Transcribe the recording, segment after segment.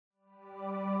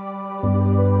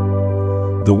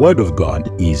The Word of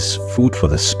God is food for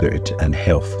the spirit and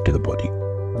health to the body.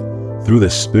 Through the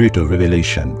Spirit of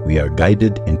revelation, we are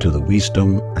guided into the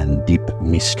wisdom and deep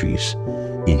mysteries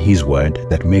in His Word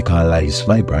that make our lives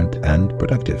vibrant and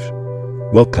productive.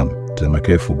 Welcome to the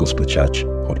Macaire Full Gospel Church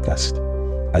podcast.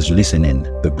 As you listen in,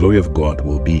 the glory of God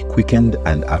will be quickened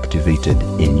and activated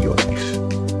in your life.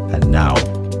 And now,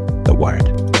 the Word.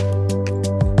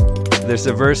 There's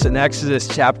a verse in Exodus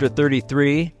chapter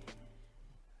 33,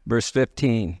 verse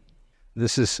 15.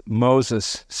 This is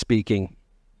Moses speaking.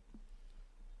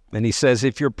 And he says,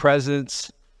 if your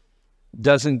presence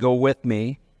doesn't go with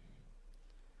me,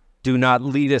 do not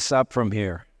lead us up from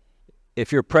here.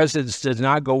 If your presence does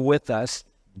not go with us,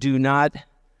 do not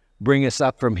bring us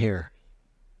up from here.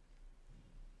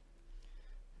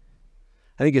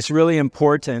 I think it's really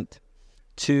important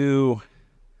to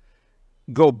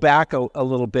go back a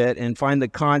little bit and find the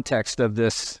context of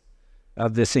this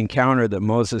encounter that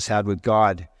Moses had with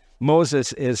God.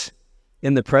 Moses is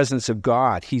in the presence of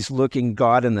God. He's looking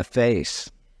God in the face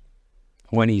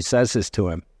when he says this to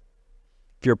him.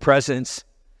 If your presence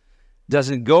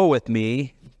doesn't go with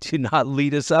me, do not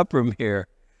lead us up from here.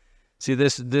 See,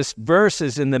 this verse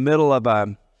is in the middle of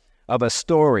a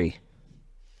story,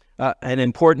 an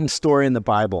important story in the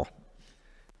Bible.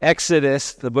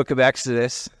 Exodus, the book of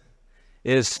Exodus,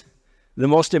 is the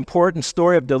most important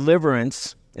story of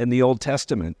deliverance in the Old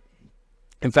Testament.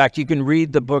 In fact, you can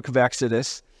read the book of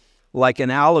Exodus like an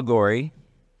allegory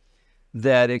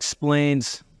that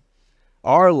explains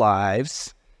our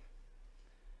lives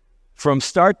from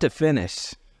start to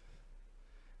finish.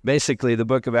 Basically, the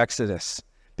book of Exodus.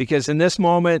 Because in this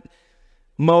moment,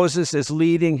 Moses is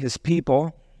leading his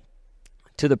people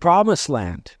to the promised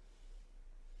land.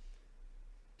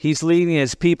 He's leading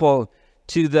his people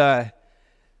to the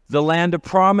land of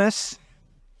promise.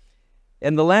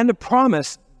 And the land of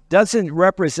promise doesn't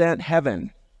represent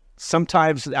heaven.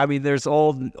 Sometimes, there's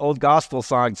old gospel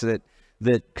songs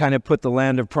that kind of put the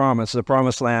land of promise, the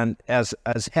promised land, as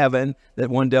heaven,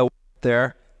 that one day we'll get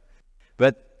there.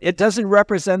 But it doesn't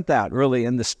represent that, really,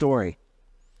 in the story.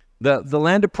 The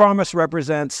land of promise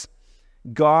represents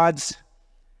God's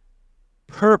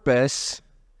purpose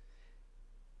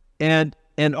and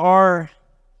our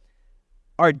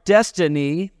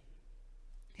destiny,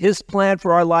 His plan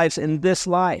for our lives in this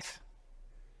life.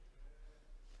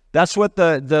 That's what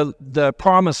the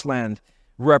promised land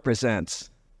represents.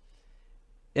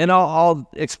 And I'll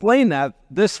explain that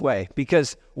this way,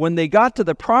 because when they got to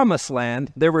the promised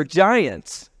land, there were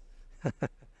giants.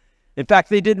 In fact,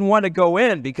 they didn't want to go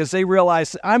in because they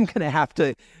realized, I'm going to have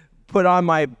to put on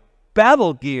my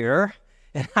battle gear,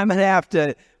 and I'm going to have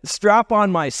to strap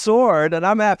on my sword, and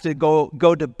I'm going to have to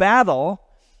go to battle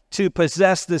to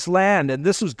possess this land. And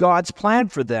this was God's plan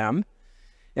for them.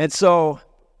 And so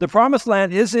the promised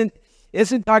land isn't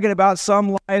talking about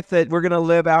some life that we're going to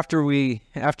live after we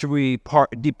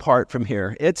depart from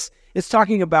here. It's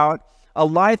talking about a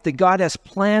life that God has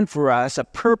planned for us, a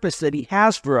purpose that He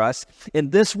has for us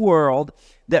in this world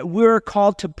that we're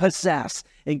called to possess.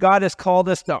 And God has called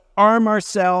us to arm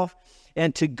ourselves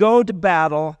and to go to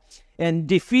battle and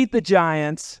defeat the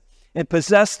giants and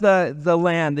possess the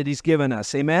land that He's given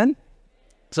us. Amen?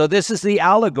 So this is the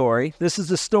allegory. This is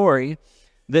the story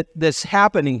that's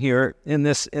happening here in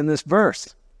this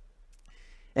verse.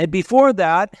 And before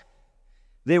that,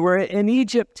 they were in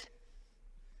Egypt.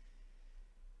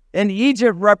 And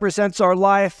Egypt represents our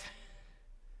life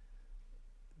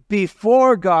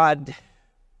before God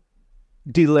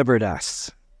delivered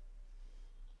us.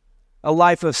 A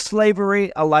life of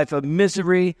slavery, a life of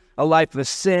misery, a life of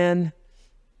sin,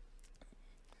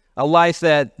 a life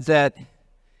that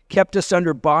kept us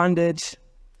under bondage.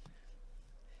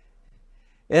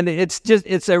 And it's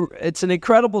an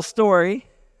incredible story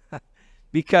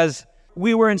because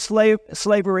we were in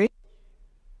slavery.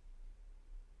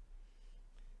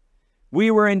 We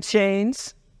were in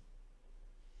chains.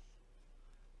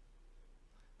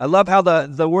 I love how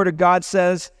the Word of God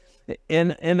says,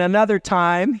 in another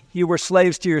time, you were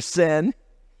slaves to your sin.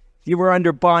 You were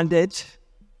under bondage.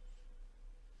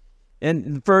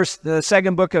 In the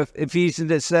second book of Ephesians,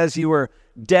 it says you were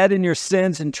dead in your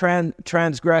sins and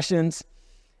transgressions,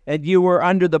 and you were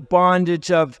under the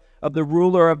bondage of the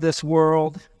ruler of this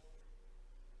world.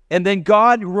 And then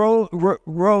God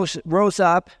rose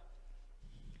up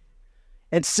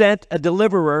and sent a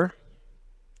deliverer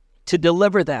to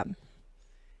deliver them.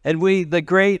 And the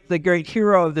great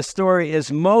hero of the story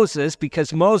is Moses,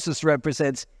 because Moses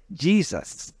represents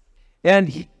Jesus.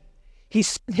 And he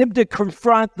sent him to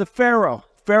confront the Pharaoh.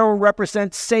 Pharaoh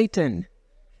represents Satan.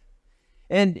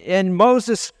 And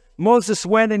Moses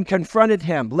went and confronted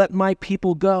him. Let my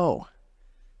people go.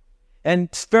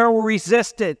 And Pharaoh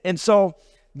resisted. And so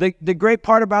the great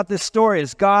part about this story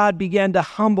is God began to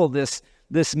humble this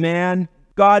man.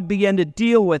 God began to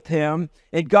deal with him,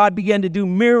 and God began to do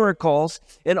miracles.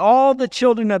 And all the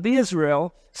children of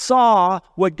Israel saw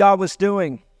what God was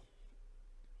doing.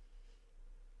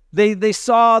 They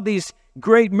saw these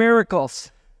great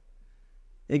miracles.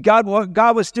 And what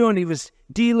God was doing, he was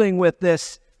dealing with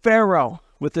this Pharaoh,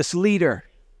 with this leader.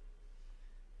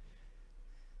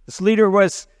 This leader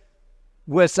was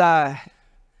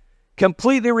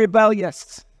completely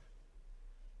rebellious.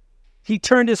 He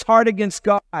turned his heart against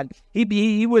God.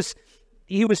 He was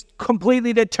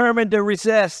completely determined to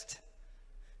resist.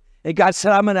 And God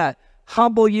said, I'm going to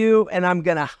humble you, and I'm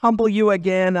going to humble you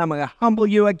again. I'm going to humble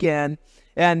you again.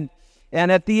 And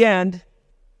at the end,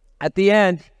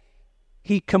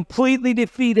 he completely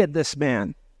defeated this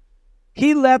man.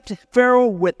 He left Pharaoh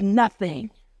with nothing.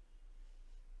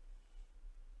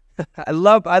 I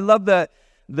love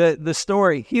the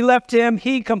story. He left him.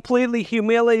 He completely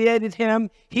humiliated him.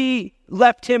 He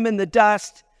left him in the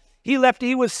dust. He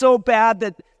was so bad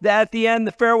that at the end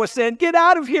the Pharaoh was saying, "Get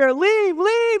out of here.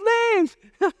 Leave.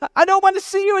 I don't want to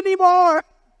see you anymore.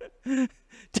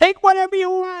 Take whatever you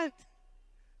want."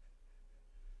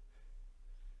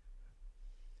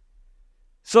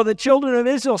 So the children of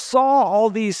Israel saw all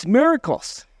these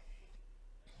miracles.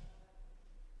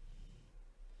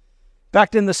 In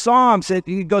fact, in the Psalms,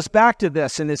 it goes back to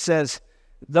this, and it says,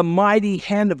 the mighty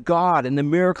hand of God and the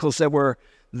miracles that were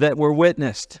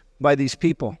witnessed by these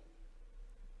people.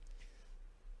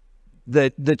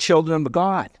 The children of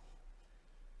God.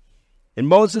 And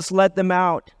Moses led them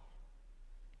out.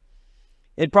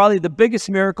 And probably the biggest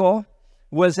miracle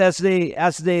was as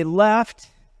they left,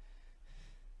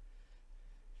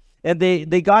 and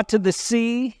they got to the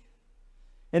sea,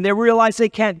 and they realized they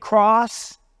can't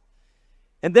cross.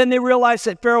 And then they realized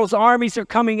that Pharaoh's armies are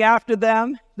coming after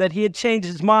them, that he had changed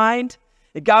his mind,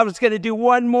 and God was going to do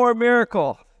one more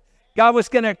miracle. God was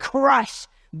going to crush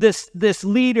this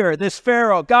leader, this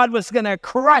Pharaoh. God was going to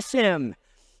crush him,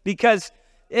 because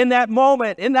in that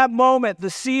moment, the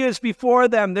sea is before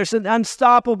them. There's an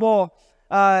unstoppable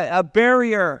a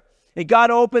barrier. And God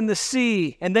opened the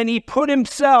sea, and then he put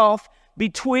himself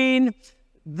between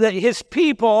his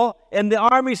people and the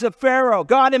armies of Pharaoh.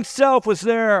 God himself was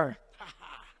there.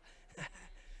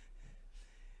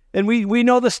 And we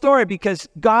know the story because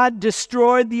God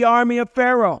destroyed the army of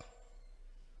Pharaoh.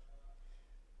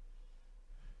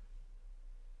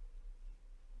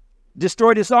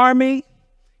 Destroyed his army.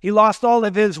 He lost all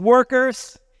of his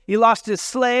workers. He lost his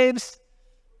slaves.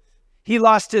 He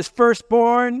lost his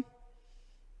firstborn.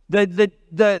 The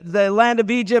land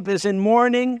of Egypt is in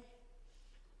mourning.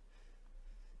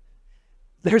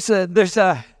 There's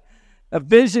a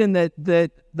vision that the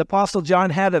Apostle John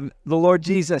had of the Lord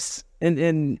Jesus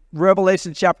in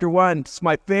Revelation chapter 1. It's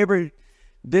my favorite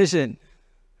vision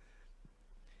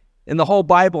in the whole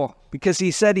Bible, because he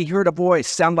said he heard a voice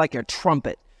sound like a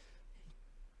trumpet.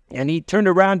 And he turned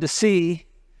around to see,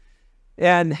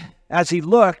 and as he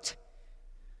looked,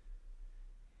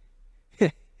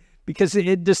 because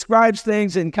it describes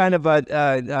things in kind of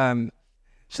a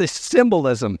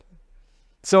symbolism.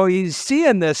 So he's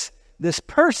seeing this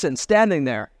person standing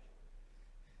there.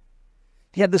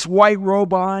 He had this white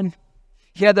robe on.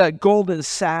 He had a golden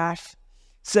sash.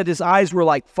 Said his eyes were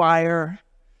like fire.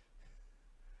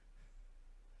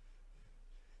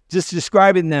 Just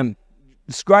describing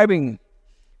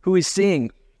who he's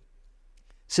seeing.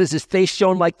 Says his face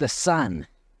shone like the sun.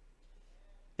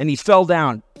 And he fell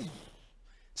down.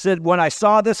 Said, when I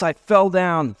saw this, I fell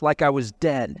down like I was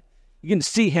dead. You can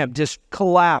see him just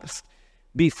collapse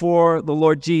before the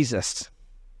Lord Jesus.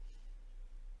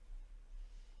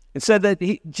 It said that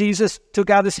Jesus took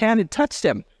out his hand and touched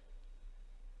him.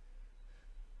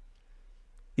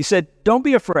 He said, don't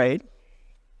be afraid.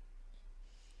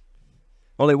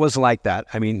 Well, it wasn't like that.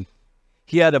 I mean,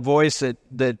 he had a voice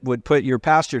that would put your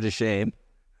pastor to shame.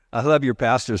 I love your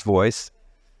pastor's voice.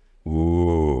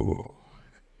 Ooh.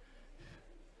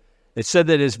 It said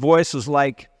that his voice was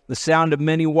like the sound of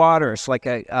many waters, like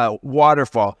a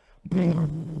waterfall.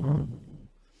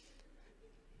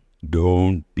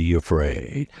 Don't be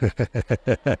afraid.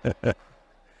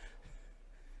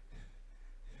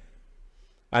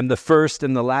 I'm the first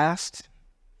and the last.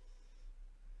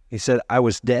 He said, I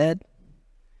was dead,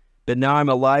 but now I'm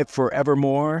alive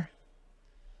forevermore.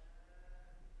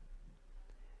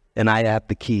 And I have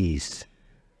the keys.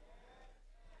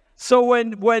 So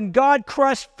when God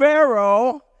crushed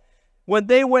Pharaoh, when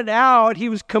they went out, he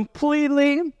was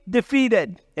completely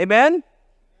defeated. Amen?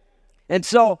 And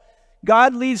so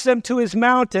God leads them to his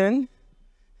mountain.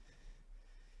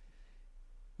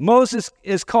 Moses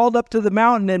is called up to the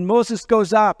mountain, and Moses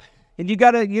goes up. And you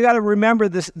gotta remember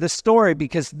this story,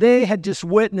 because they had just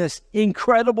witnessed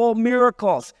incredible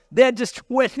miracles. They had just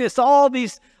witnessed all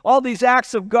these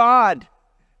acts of God.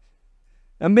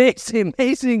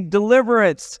 Amazing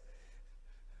deliverance.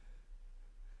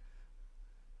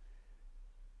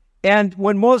 And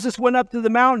when Moses went up to the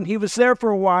mountain, he was there for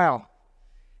a while.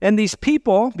 And these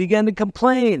people began to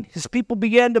complain. His people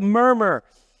began to murmur.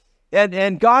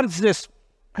 And God is just,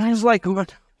 I was like,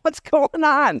 what's going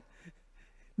on?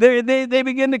 They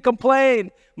begin to complain.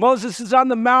 Moses is on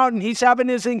the mountain. He's having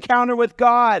his encounter with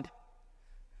God.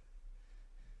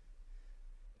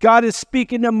 God is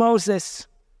speaking to Moses.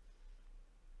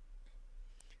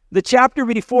 The chapter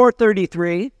before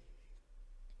 33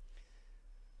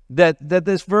 that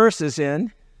this verse is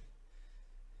in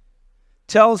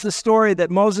tells the story that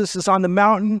Moses is on the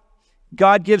mountain.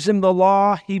 God gives him the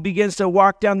law. He begins to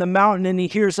walk down the mountain, and he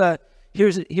hears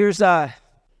a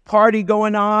party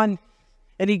going on.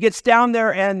 And he gets down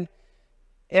there,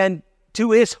 and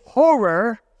to his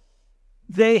horror,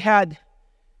 they had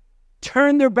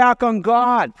turned their back on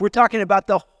God. We're talking about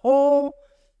the whole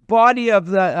body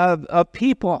of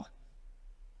people.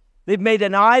 They've made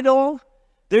an idol.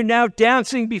 They're now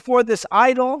dancing before this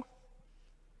idol.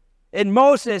 And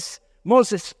Moses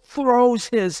throws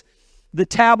the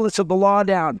tablets of the law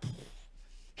down.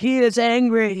 He is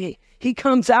angry. He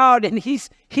comes out, and he's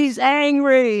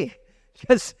angry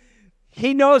because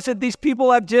he knows that these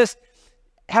people have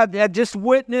just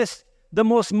witnessed the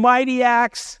most mighty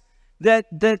acts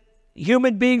that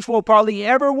human beings will probably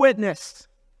ever witness.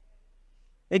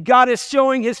 And God is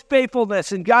showing his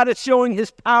faithfulness, and God is showing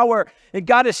his power, and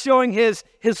God is showing his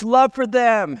love for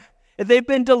them. And they've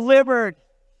been delivered.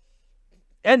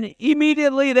 And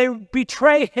immediately they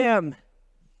betray him.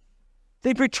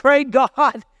 They betrayed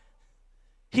God.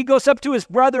 He goes up to his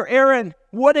brother Aaron.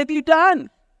 What have you done?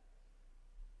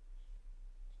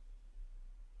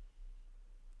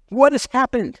 What has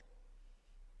happened?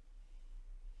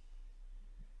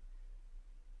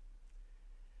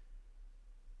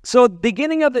 So,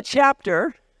 beginning of the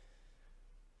chapter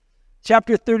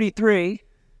 33,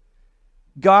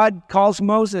 God calls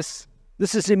Moses.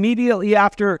 This is immediately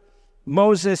after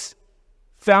Moses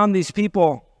found these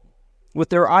people with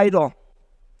their idol.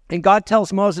 And God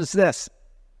tells Moses this: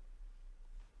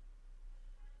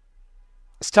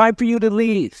 it's time for you to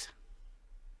leave.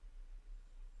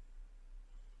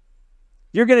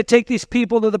 You're going to take these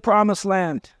people to the promised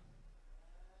land.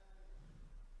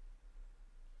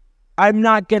 I'm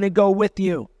not going to go with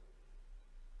you.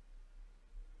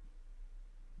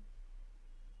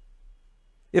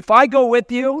 If I go with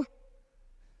you,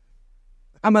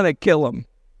 I'm going to kill them.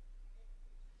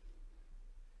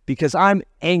 Because I'm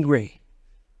angry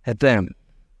at them.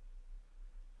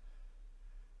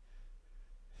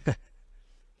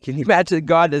 Can you imagine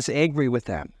God is angry with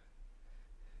them?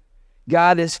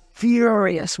 God is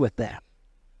furious with them.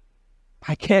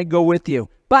 I can't go with you.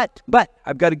 But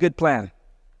I've got a good plan.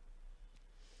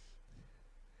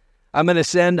 I'm going to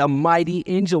send a mighty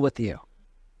angel with you.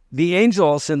 The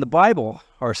angels in the Bible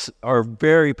are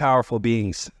very powerful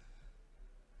beings.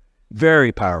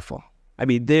 Very powerful. I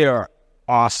mean, they are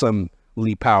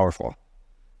awesomely powerful.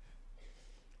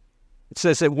 It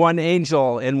says that one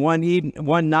angel in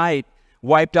one night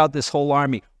wiped out this whole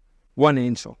army. One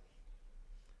angel.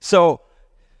 So,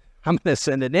 I'm going to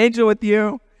send an angel with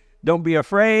you. Don't be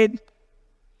afraid.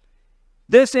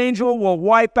 This angel will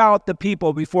wipe out the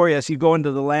people before you as you go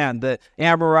into the land. The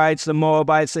Amorites, the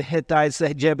Moabites, the Hittites,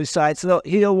 the Jebusites.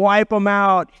 He'll wipe them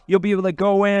out. You'll be able to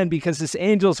go in because this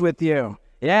angel's with you.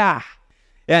 Yeah.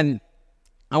 And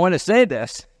I want to say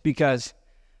this because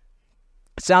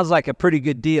it sounds like a pretty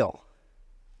good deal.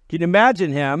 Can you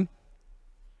imagine him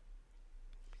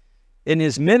in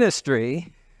his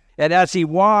ministry? And as he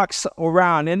walks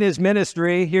around in his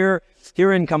ministry here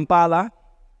in Kampala,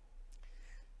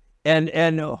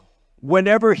 and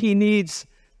whenever he needs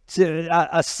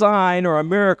a sign or a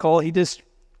miracle,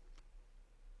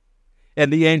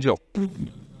 and the angel,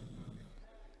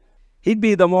 he'd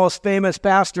be the most famous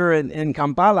pastor in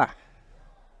Kampala.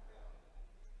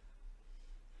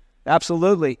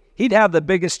 Absolutely. He'd have the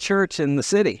biggest church in the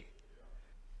city.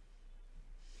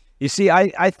 You see,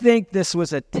 I think this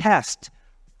was a test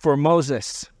for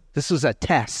Moses. This was a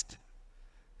test.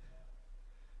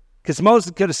 Because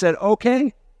Moses could have said,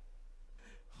 okay,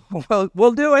 well,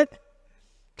 we'll do it.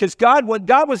 Because what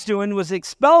God was doing was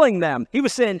expelling them. He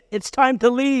was saying, it's time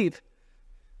to leave.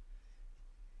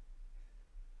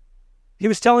 He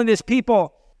was telling his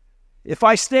people, if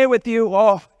I stay with you,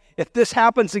 if this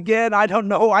happens again, I don't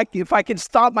know if I can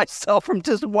stop myself from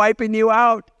just wiping you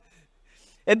out.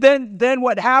 And then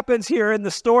what happens here in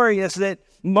the story is that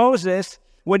Moses,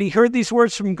 when he heard these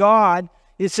words from God,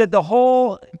 it said the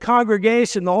whole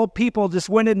congregation, the whole people just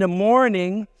went into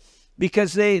mourning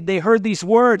because they heard these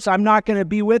words, I'm not going to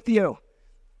be with you.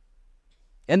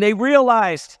 And they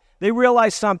realized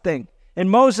something. And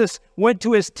Moses went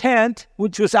to his tent,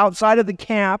 which was outside of the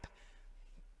camp.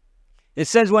 It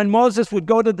says when Moses would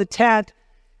go to the tent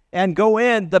and go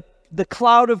in, the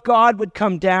cloud of God would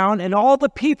come down, and all the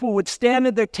people would stand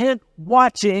in their tent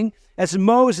watching as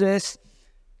Moses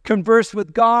conversed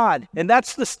with God. And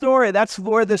that's the story. That's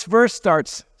where this verse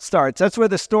starts. That's where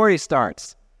the story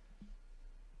starts.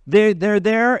 They're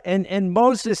there, and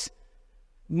Moses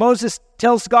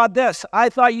tells God this, I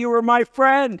thought you were my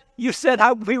friend. You said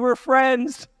how we were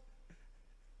friends.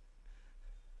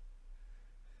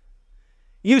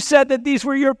 You said that these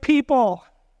were your people.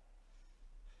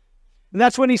 And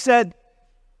that's when he said,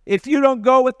 if you don't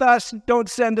go with us, don't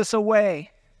send us away.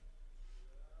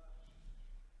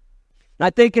 And I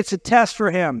think it's a test for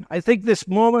him. I think this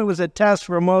moment was a test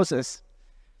for Moses.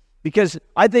 Because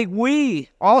I think we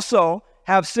also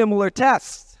have similar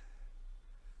tests.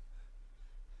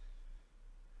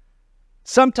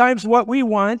 Sometimes what we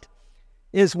want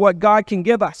is what God can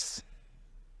give us.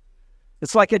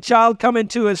 It's like a child coming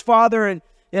to his father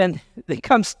and he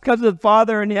comes to the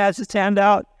father and he has his hand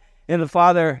out. And the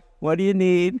father, what do you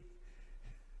need?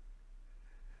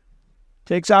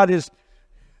 Takes out his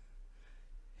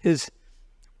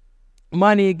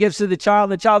money, he gives to the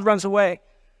child. The child runs away.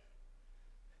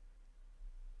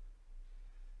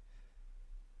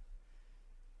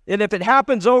 And if it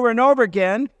happens over and over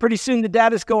again, pretty soon the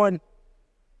dad is going,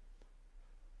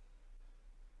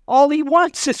 all he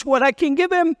wants is what I can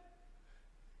give him.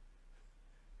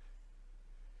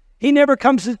 He never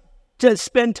comes to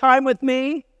spend time with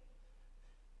me.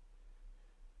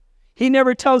 He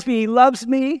never tells me he loves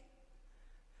me.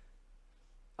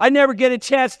 I never get a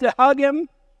chance to hug him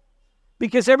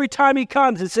because every time he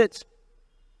comes, it's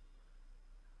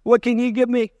what can you give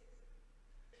me?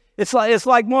 It's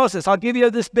like Moses. I'll give you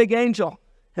this big angel.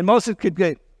 And Moses could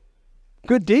go,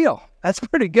 good deal. That's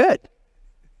pretty good.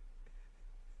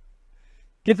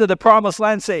 Get to the promised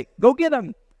land and say, go get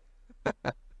him.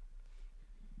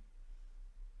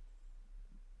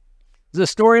 There's a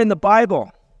story in the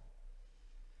Bible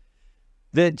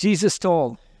that Jesus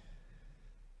told.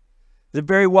 It's a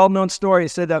very well-known story. It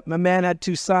said that a man had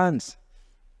 2 sons.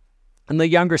 And the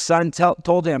younger son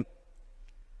told him,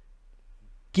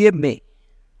 give me.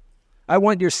 I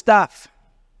want your stuff.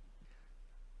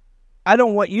 I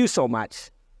don't want you so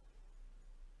much.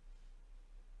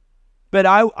 But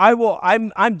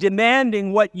I'm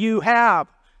demanding what you have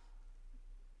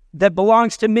that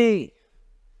belongs to me.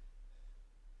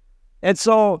 And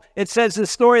so it says the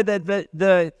story that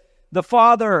the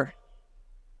father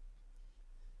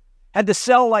had to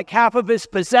sell like half of his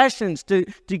possessions to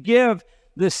give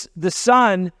the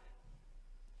son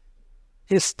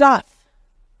his stuff.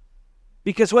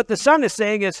 Because what the son is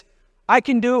saying is, I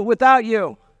can do it without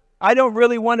you. I don't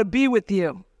really want to be with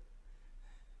you.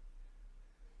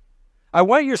 I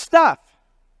want your stuff.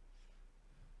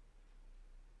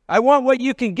 I want what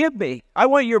you can give me. I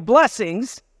want your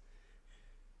blessings.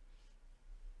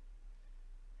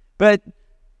 But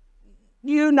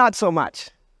you not so much.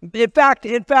 In fact,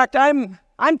 I'm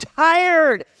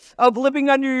tired of living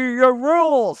under your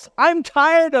rules. I'm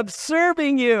tired of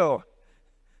serving you.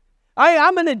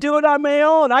 I'm going to do it on my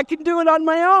own. I can do it on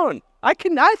my own. I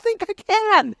think I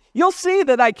can. You'll see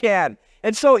that I can.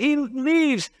 And so he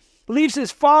leaves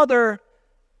his father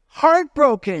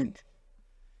heartbroken.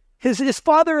 His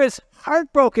father is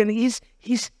heartbroken. He's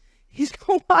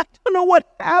going, I don't know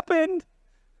what happened.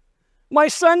 My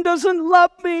son doesn't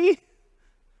love me.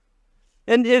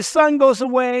 And his son goes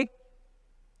away.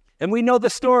 And we know the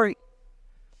story.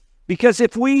 Because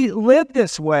if we live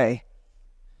this way,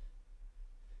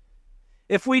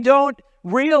 if we don't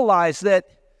realize that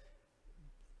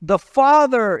the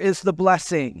Father is the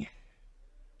blessing,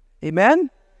 amen?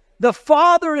 The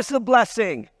Father is the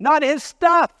blessing, not his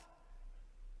stuff.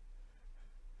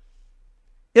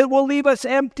 It will leave us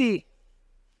empty.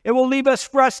 It will leave us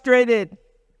frustrated.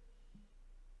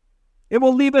 It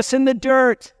will leave us in the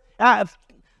dirt.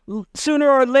 Sooner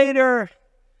or later,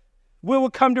 we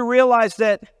will come to realize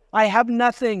that I have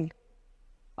nothing.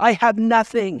 I have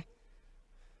nothing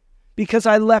because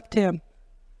I left him.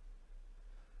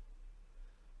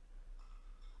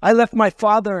 I left my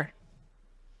Father.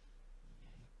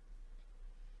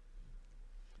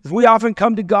 We often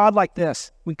come to God like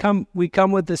this. We come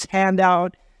with this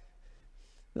handout.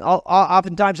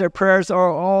 Oftentimes our prayers are,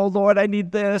 oh Lord, I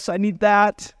need this, I need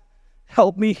that.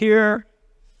 Help me here.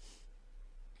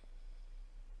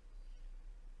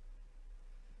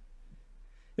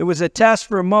 It was a test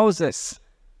for Moses.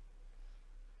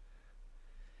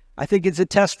 I think it's a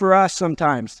test for us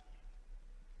sometimes.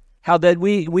 How that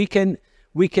we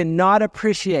cannot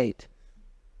appreciate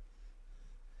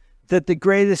that the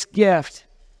greatest gift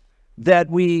that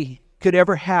we could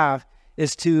ever have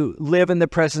is to live in the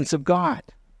presence of God.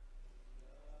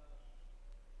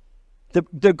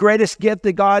 The greatest gift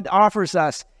that God offers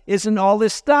us isn't all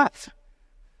this stuff.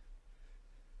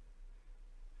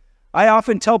 I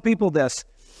often tell people this,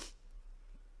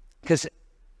 because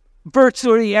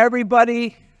virtually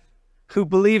everybody who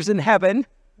believes in heaven,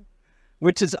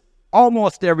 which is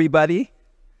almost everybody,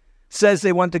 says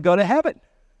they want to go to heaven.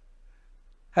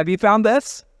 Have you found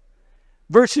this?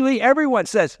 Virtually everyone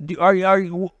says,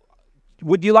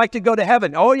 would you like to go to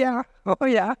heaven? Oh yeah, oh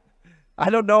yeah. I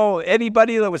don't know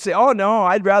anybody that would say, oh no,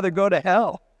 I'd rather go to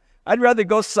hell. I'd rather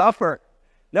go suffer.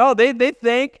 No, they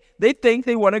think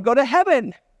they want to go to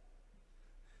heaven.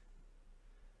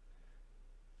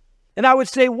 And I would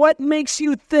say, what makes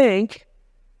you think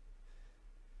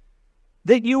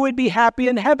that you would be happy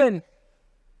in heaven?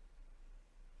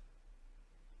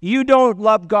 You don't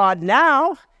love God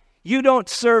now. You don't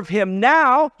serve him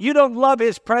now. You don't love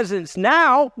his presence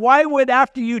now. Why would,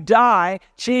 after you die,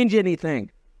 change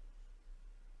anything?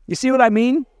 You see what I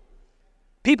mean?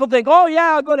 People think, oh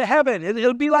yeah, I'll go to heaven.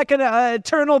 It'll be like an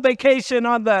eternal vacation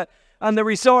on the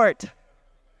resort.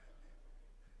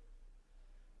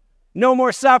 No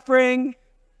more suffering.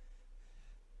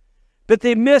 But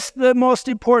they miss the most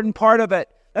important part of it.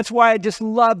 That's why I just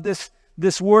love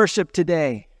this worship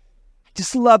today. I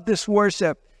just love this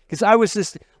worship. Because I was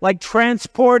just like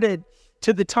transported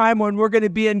to the time when we're going to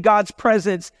be in God's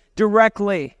presence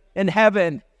directly in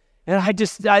heaven. And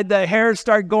the hairs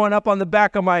start going up on the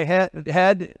back of my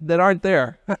head that aren't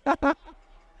there. But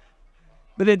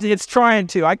it's trying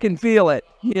to. I can feel it,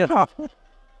 you know.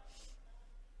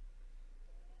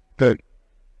 Good.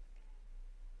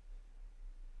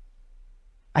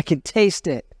 I can taste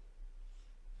it.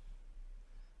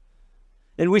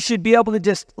 And we should be able to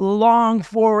just long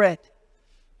for it,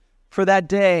 for that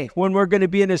day when we're going to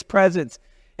be in his presence.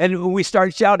 And when we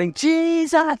start shouting,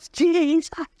 Jesus, Jesus,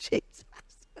 Jesus.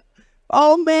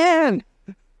 Oh, man.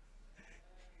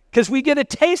 Because we get a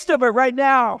taste of it right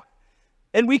now.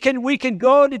 And we can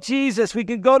go to Jesus. We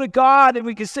can go to God and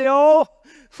we can say, oh,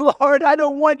 Lord, I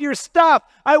don't want your stuff.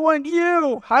 I want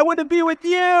you. I want to be with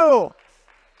you.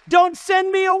 Don't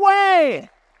send me away.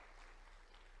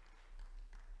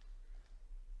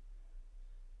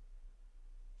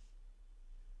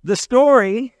 The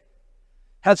story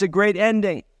has a great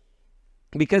ending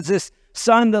because this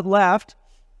son that left,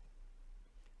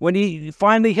 when he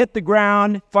finally hit the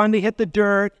ground, finally hit the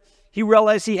dirt, he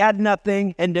realized he had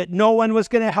nothing and that no one was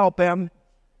going to help him.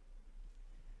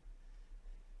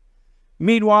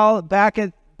 Meanwhile, back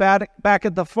at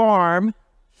the farm,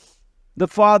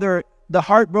 the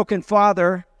heartbroken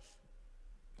father,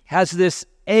 has this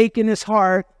ache in his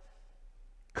heart,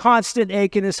 constant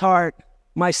ache in his heart.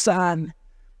 My son.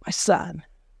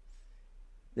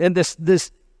 And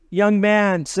this young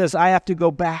man says, I have to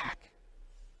go back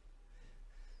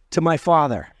to my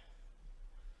father.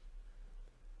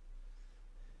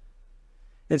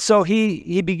 And so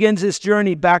he begins his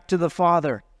journey back to the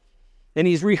father. And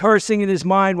he's rehearsing in his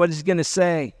mind what he's going to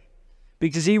say.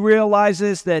 Because he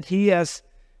realizes that he has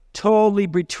totally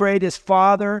betrayed his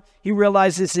father. He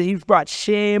realizes that he's brought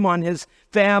shame on his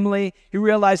family. He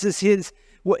realizes his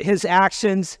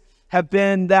actions have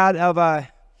been that of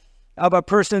a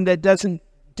person that doesn't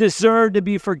deserve to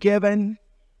be forgiven.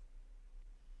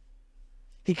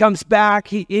 He comes back.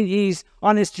 He's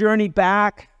on his journey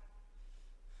back.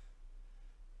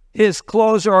 His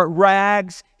clothes are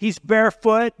rags. He's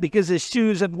barefoot because his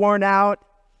shoes have worn out.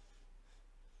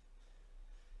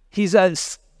 He's a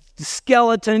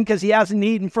skeleton because he hasn't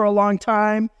eaten for a long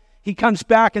time. He comes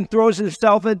back and throws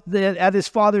himself at his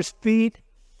father's feet.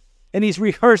 And he's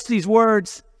rehearsed these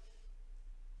words.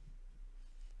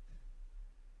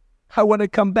 I want to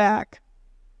come back.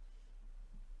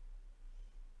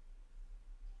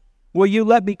 Will you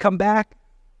let me come back?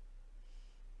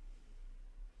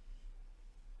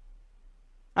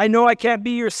 I know I can't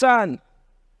be your son,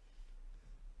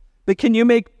 but can you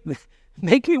make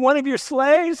me one of your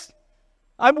slaves?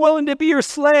 I'm willing to be your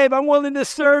slave. I'm willing to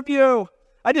serve you.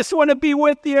 I just want to be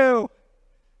with you.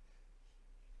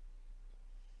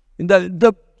 And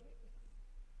the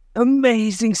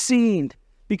amazing scene,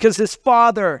 because his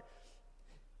father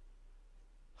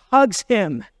hugs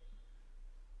him.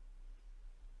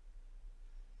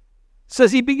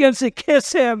 Says he begins to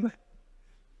kiss him.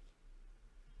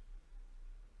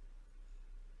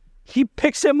 He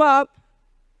picks him up.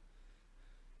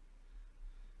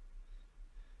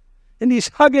 And he's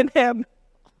hugging him.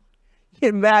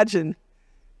 Imagine.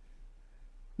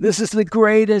 This is the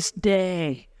greatest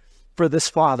day for this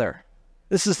father.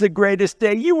 This is the greatest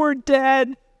day. You were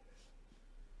dead.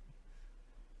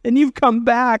 And you've come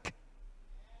back.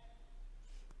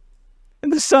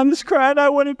 And the son's crying, I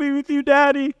want to be with you,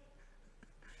 Daddy.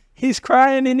 He's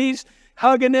crying and he's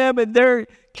hugging him and they're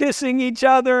kissing each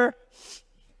other.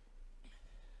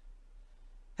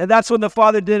 And that's when the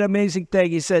father did an amazing thing.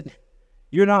 He said,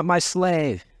 you're not my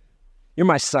slave. You're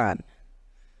my son.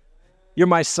 You're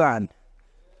my son.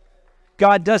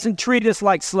 God doesn't treat us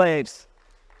like slaves.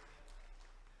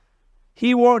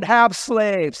 He won't have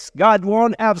slaves. God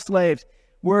won't have slaves.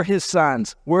 We're his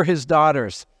sons. We're his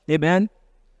daughters. Amen?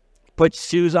 Put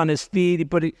shoes on his feet.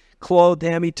 He clothed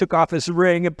him. He took off his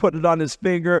ring and put it on his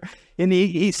finger. And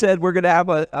he said, we're going to have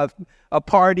a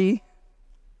party.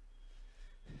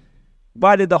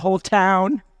 Invited the whole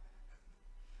town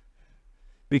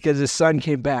because his son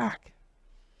came back.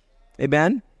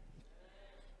 Amen?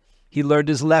 He learned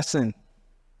his lesson.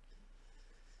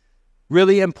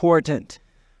 Really important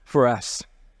for us.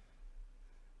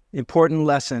 Important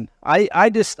lesson. I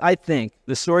think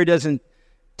the story doesn't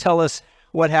tell us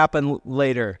what happened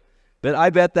later, but I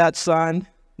bet that son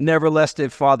never left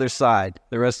his father's side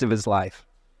the rest of his life.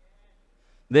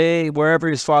 Wherever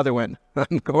his father went,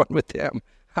 I'm going with him.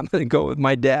 I'm going to go with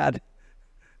my dad.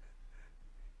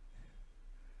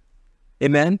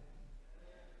 Amen?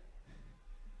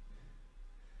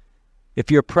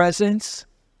 If your presence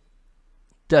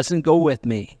doesn't go with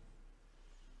me,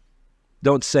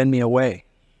 don't send me away.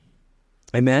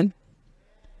 Amen?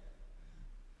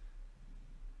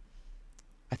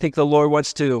 I think the Lord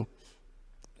wants to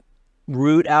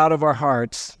root out of our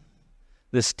hearts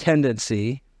this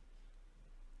tendency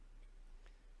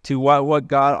to what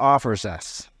God offers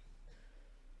us.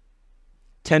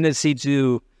 Tendency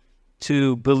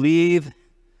to believe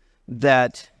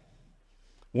that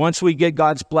once we get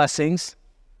God's blessings,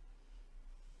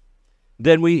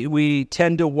 then we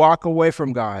tend to walk away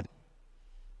from God.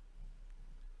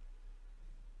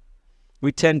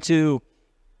 We tend to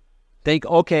think,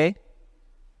 okay,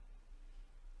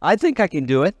 I think I can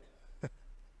do it.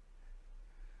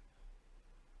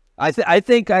 I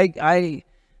think I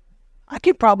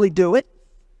can probably do it.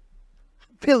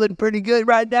 I'm feeling pretty good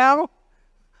right now.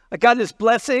 I got his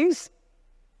blessings.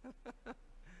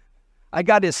 I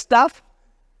got his stuff.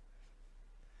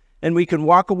 And we can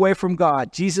walk away from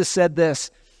God. Jesus said this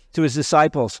to his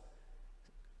disciples.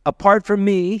 Apart from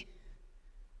me,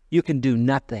 you can do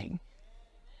nothing.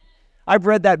 I've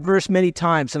read that verse many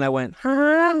times and I went,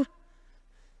 huh?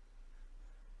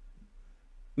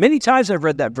 Many times I've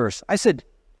read that verse. I said,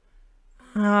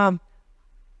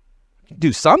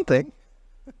 do something.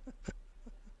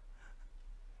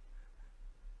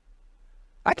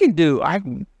 I could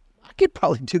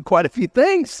probably do quite a few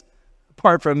things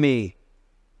apart from me.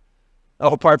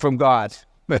 Oh, apart from God.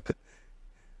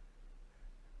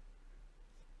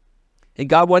 And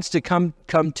God wants to come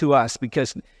to us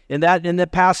because in the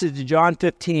passage of John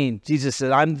 15, Jesus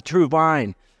said, I'm the true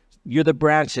vine. You're the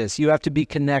branches. You have to be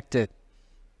connected.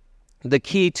 The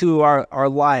key to our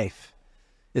life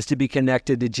is to be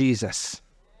connected to Jesus.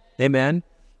 Amen?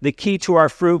 The key to our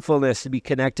fruitfulness is to be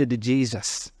connected to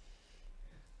Jesus.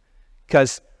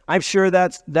 Because I'm sure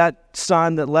that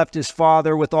son that left his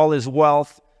father with all his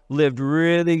wealth lived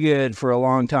really good for a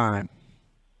long time.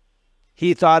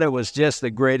 He thought it was just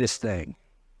the greatest thing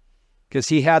because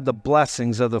he had the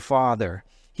blessings of the Father.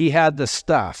 He had the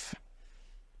stuff.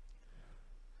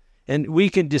 And we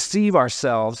can deceive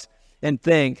ourselves and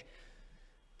think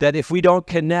that if we don't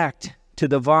connect to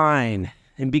the vine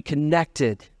and be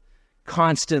connected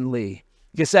constantly,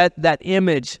 because that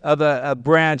image of a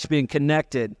branch being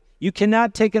connected, you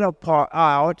cannot take it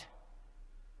out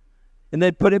and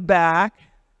then put it back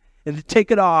and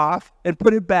take it off and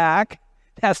put it back.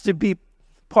 It has to be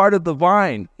part of the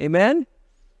vine. Amen?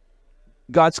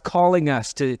 God's calling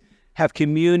us to have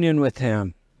communion with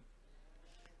him,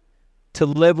 to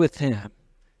live with him,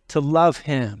 to love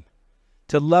him,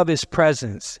 to love his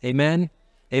presence. Amen?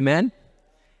 Amen?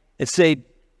 And say,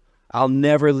 I'll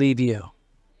never leave you.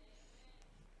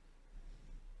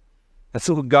 That's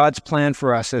what God's plan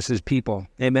for us as his people.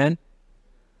 Amen?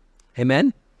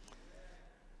 Amen? I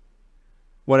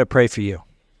want to pray for you.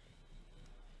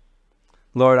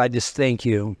 Lord, I just thank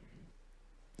you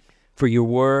for your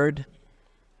word.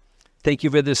 Thank you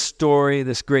for this story,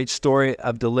 this great story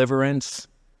of deliverance.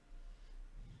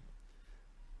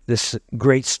 This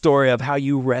great story of how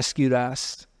you rescued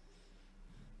us.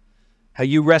 How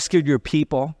you rescued your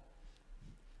people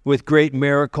with great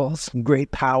miracles and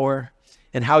great power.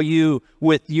 And how you,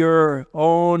 with your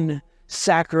own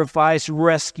sacrifice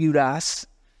rescued us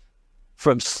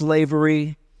from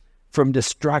slavery, from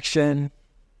destruction,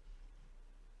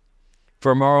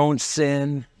 from our own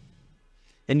sin.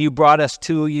 And you brought us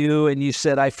to you, and you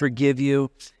said, I forgive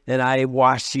you, and I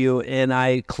wash you, and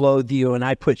I clothe you, and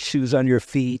I put shoes on your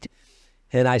feet,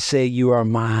 and I say, you are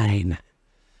mine.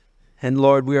 And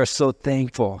Lord, we are so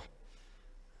thankful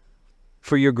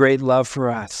for your great love for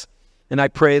us. And I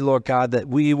pray, Lord God, that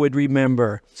we would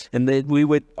remember and that we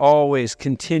would always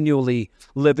continually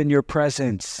live in your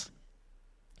presence.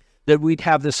 That we'd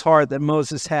have this heart that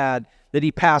Moses had, that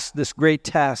he passed this great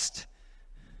test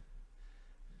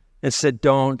and said,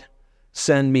 don't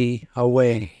send me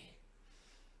away.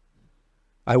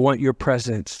 I want your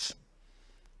presence.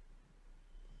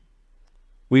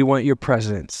 We want your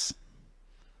presence.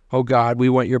 Oh God, we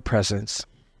want your presence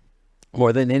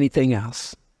more than anything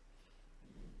else.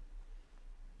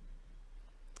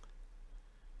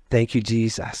 Thank you,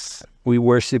 Jesus. We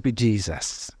worship you,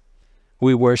 Jesus.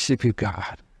 We worship you,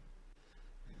 God.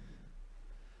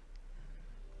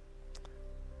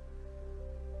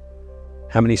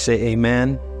 How many say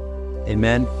amen?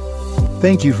 Amen.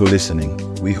 Thank you for listening.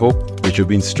 We hope that you've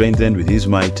been strengthened with His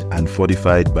might and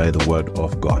fortified by the Word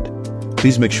of God.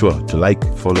 Please make sure to like,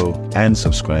 follow, and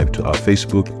subscribe to our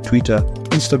Facebook, Twitter,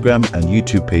 Instagram, and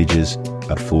YouTube pages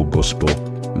at Full Gospel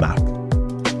Mark.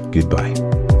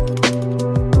 Goodbye.